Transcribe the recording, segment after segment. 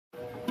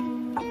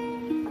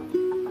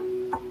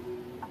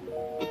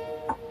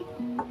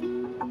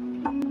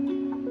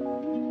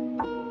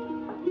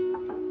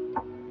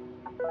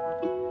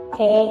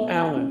Paul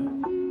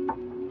Allen.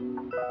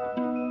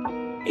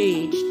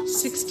 Age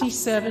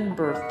 67,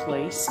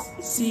 birthplace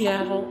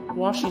Seattle,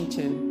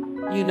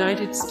 Washington,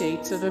 United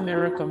States of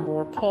America.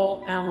 More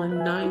Paul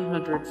Allen,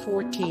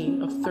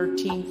 914 of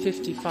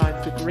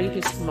 1355, the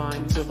greatest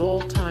minds of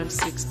all time.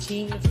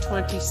 16 of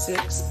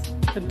 26,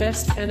 the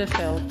best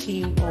NFL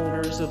team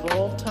owners of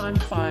all time.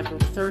 5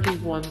 of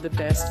 31, the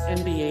best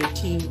NBA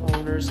team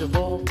owners of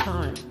all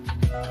time.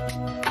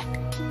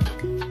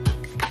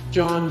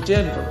 John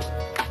Denver.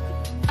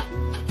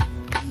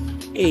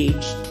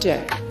 Age,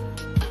 death.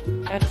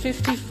 At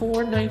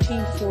 54,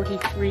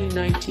 1943,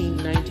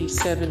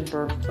 1997,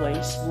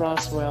 birthplace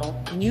Roswell,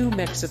 New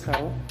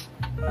Mexico,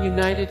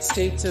 United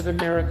States of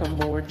America.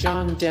 More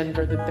John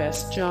Denver, the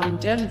best John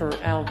Denver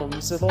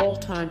albums of all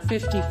time.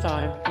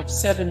 55 of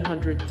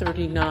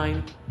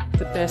 739,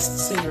 the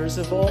best singers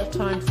of all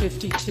time.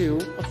 52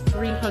 of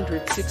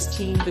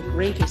 316, the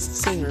greatest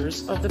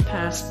singers of the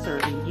past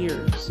 30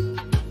 years.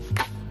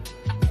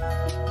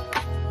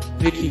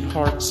 Vicky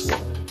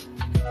Hartsworth.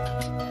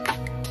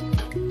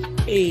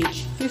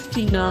 Age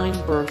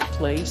 59,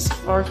 birthplace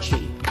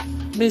Archie,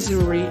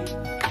 Missouri,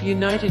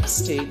 United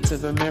States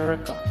of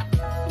America.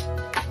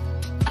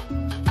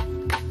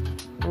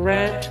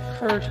 Grant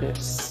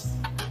Curtis.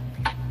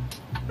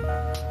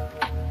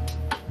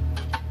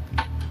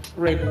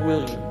 Greg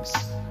Williams.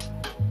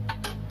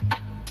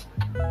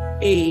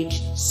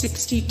 Age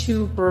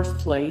 62,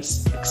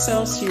 birthplace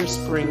Excelsior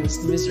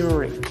Springs,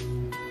 Missouri.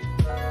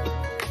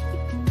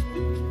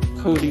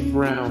 Cody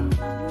Brown.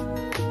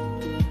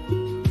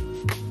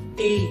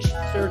 Age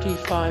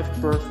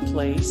 35,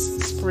 birthplace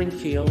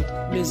Springfield,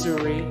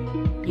 Missouri,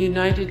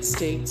 United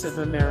States of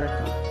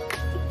America.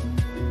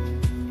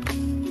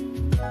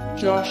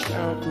 Josh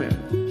Outman.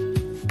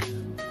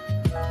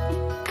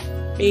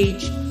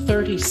 Age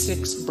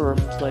 36,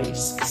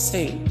 birthplace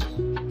St.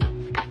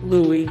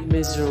 Louis,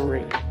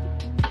 Missouri.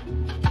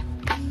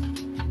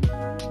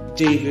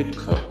 David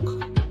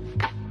Cook.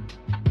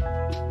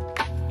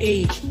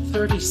 Age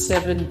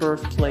 37,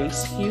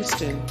 birthplace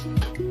Houston,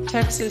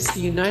 Texas,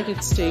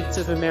 United States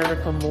of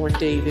America. More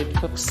David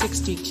Cook.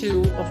 62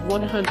 of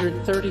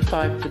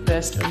 135, the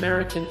best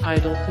American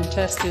Idol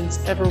contestants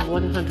ever.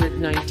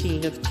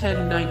 119 of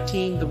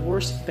 1019, the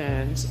worst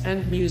bands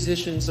and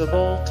musicians of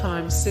all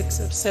time. 6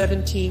 of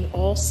 17,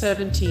 all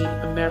 17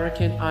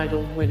 American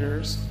Idol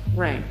winners.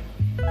 Rank.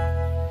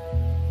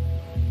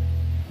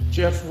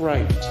 Jeff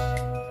Wright.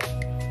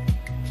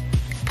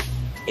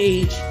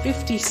 Age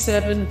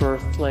 57,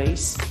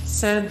 birthplace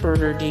San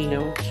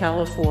Bernardino,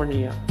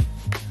 California.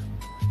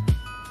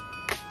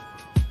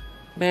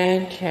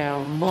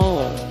 Mancow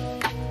Muller.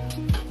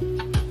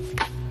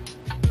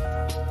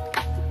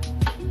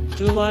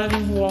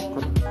 Delanie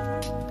Walker.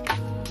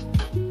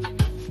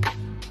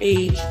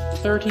 Age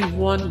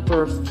 31,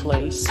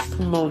 birthplace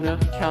Pomona,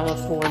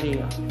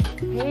 California.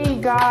 Hey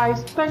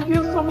guys, thank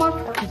you so much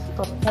for the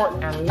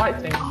support and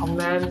likes and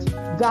comments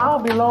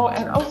down below,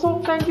 and also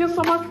thank you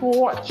so much for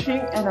watching,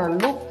 and I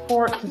look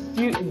forward to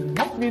see you in the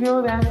next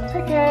video. Then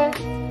take care,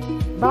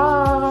 bye.